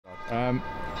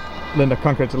Linda,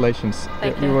 congratulations.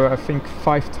 Thank You you. were, I think,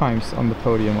 5 times on the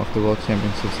podium of the World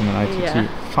Championships in an ITT. Yeah.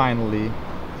 Finally,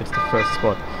 it's the first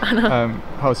spot.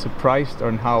 How surprised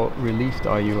and how relieved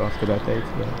are you after that day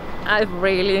today? I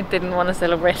really didn't want to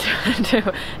celebrate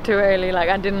too early. Like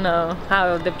I didn't know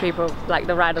how the people, like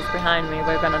the riders behind me,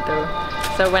 were gonna do.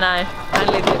 So when I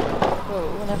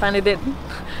finally did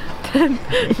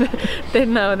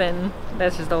know, then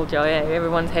that's just all joy.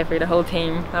 Everyone's happy. The whole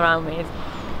team around me.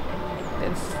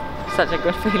 It's such a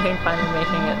good feeling finally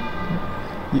making it.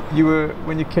 You were,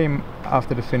 when you came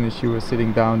after the finish, you were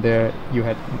sitting down there.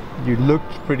 You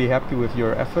looked pretty happy with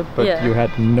your effort, but Yeah. you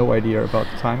had no idea about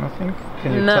the time, I think.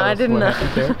 Can you No, tell I us didn't what know.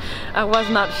 happened there? I was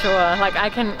not sure. Like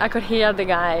I could hear the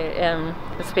guy,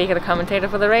 the speaker, the commentator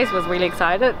for the race, was really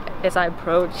excited as I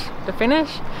approached the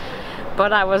finish.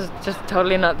 But I was just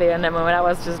totally not there in that moment. I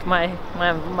was just my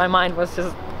mind was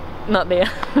just not there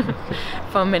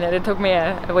for a minute. It took me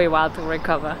a wee while to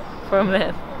recover from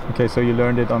that. Okay, so you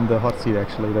learned it on the hot seat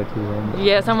actually that you were.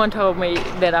 Yeah, someone told me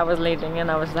that I was leading,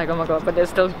 and I was like, oh my god! But there's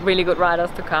still really good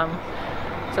riders to come.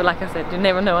 So like I said, you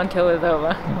never know until it's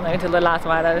over, like until the last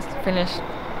rider is finished.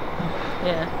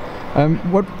 Yeah.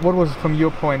 What was, from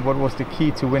your point, what was the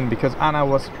key to win? Because Anna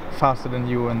was faster than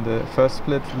you in the first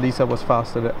split. Lisa was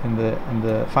faster in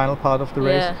the final part of the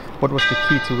race. Yeah. What was the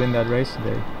key to win that race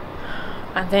today?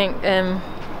 I think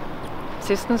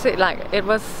consistency. Like it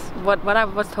was what I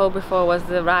was told before was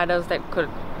the riders that could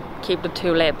keep the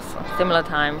 2 laps similar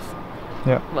times.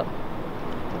 Yeah. Well,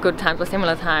 good times or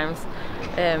similar times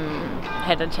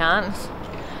had a chance.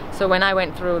 So when I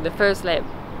went through the first lap,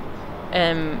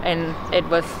 and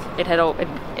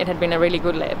it had been a really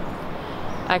good lap,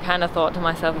 I kind of thought to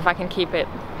myself, if I can keep it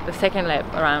the second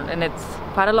lap around, and it's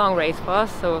quite a long race for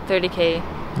us, so 30k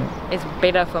is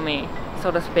better for me, so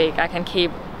to speak. I can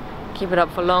keep it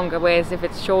up for longer, whereas if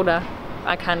it's shorter,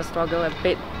 I kind of struggle a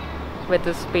bit with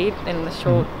the speed in the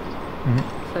short.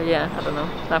 So yeah, I don't know.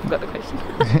 I forgot the question.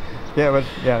 Yeah, but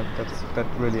yeah, that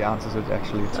really answers it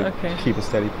actually, to keep a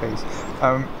steady pace.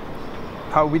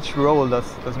 Which role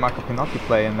does Marco Pinotti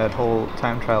play in that whole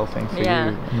time trial thing for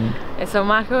you? So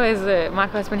Marco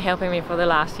has been helping me for the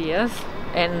last years,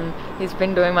 and he's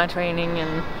been doing my training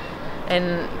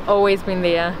and always been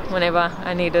there whenever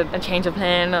I needed a change of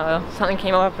plan or something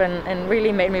came up, and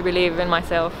really made me believe in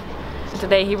myself.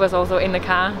 Today he was also in the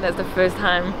car. That's the first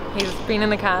time he's been in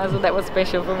the car, so that was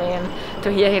special for me, and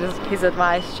to hear his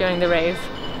advice during the race.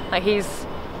 Like he's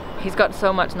got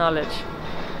so much knowledge,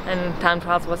 and time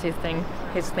trials was his thing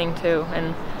too,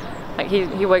 and like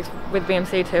he works with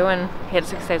BMC too, and he had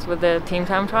success with the team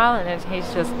time trial, and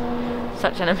he's just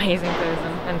such an amazing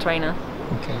person and trainer.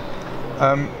 Okay.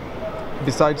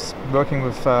 Besides working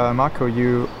with Marco,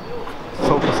 you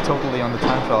focus totally on the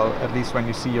time trial, at least when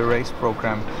you see your race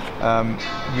program.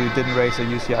 You didn't race a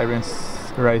UCI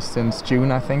race since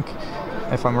June, I think,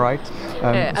 if I'm right.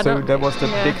 So that was the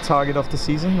big target of the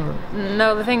season? Or?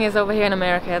 No, the thing is, over here in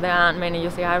America there aren't many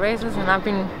UCI races, and I've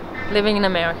been living in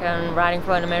America and riding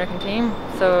for an American team,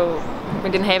 so we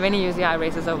didn't have any UCI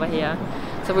races over here.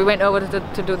 So we went over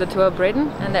to do the Tour of Britain,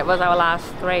 and that was our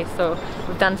last race. So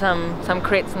we've done some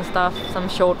crits and stuff, some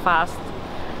short, fast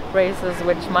races,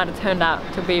 which might have turned out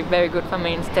to be very good for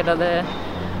me instead of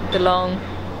the long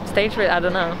stage race. I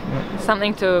don't know,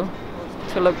 something to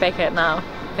look back at now,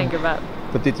 think about.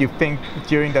 But did you think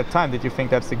during that time? Did you think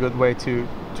that's a good way to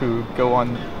go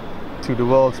on to the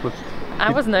Worlds with?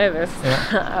 I was nervous.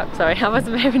 Yeah. Sorry, I was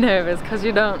very nervous because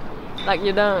you don't.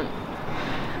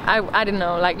 I didn't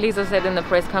know. Like Lisa said in the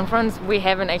press conference, we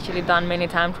haven't actually done many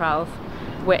time trials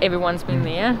where everyone's been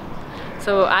there.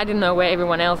 So I didn't know where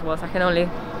everyone else was. I can only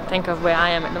think of where I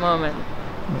am at the moment.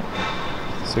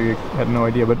 So you had no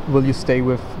idea, but will you stay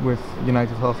with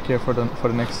United Healthcare for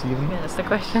the next season? Yeah, that's the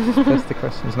question. That's the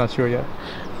question. It's not sure yet.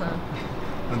 No.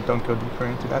 And don't go deeper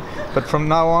into that. But from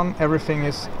now on, everything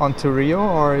is on to Rio,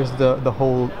 or is the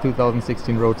whole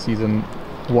 2016 road season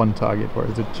one target, or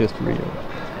is it just Rio?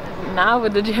 Now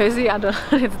with the jersey, I don't.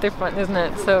 It's different, isn't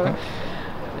it? So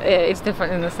it's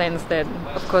different in the sense that,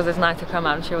 of course, it's nice to come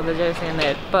out and show the jersey and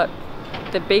that. But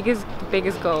the biggest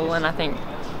goal, and I think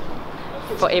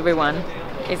for everyone,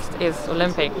 is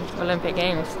Olympic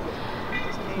Games.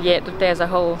 Yet there's a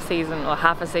whole season or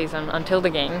half a season until the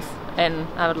games, and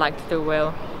I would like to do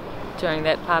well during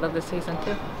that part of the season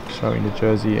too. Showing the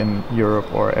jersey in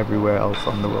Europe or everywhere else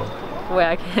on the world. Where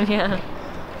I can, yeah.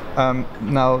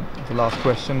 Now the last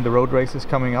question: the road race is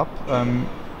coming up.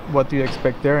 What do you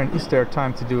expect there, and is there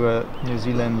time to do a New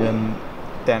Zealand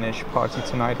Danish party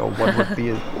tonight, or what would be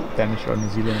a Danish or New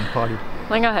Zealand party? I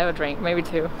think I'll have a drink, maybe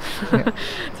 2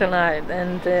 tonight,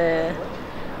 and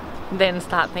then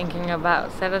start thinking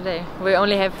about Saturday. We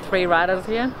only have 3 riders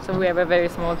here, so we have a very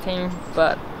small team,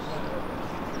 but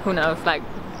who knows, like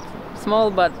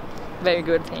small but very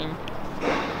good team.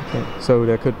 Okay, so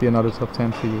there could be another top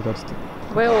 10 for you.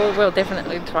 We'll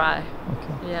definitely try.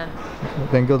 Okay. Yeah.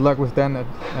 Okay. Then good luck with that,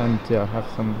 and yeah, have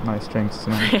some nice drinks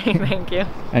tonight. Thank you.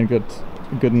 And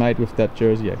good night with that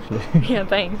jersey, actually. Yeah,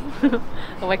 thanks.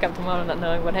 I'll wake up tomorrow not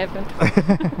knowing what happened.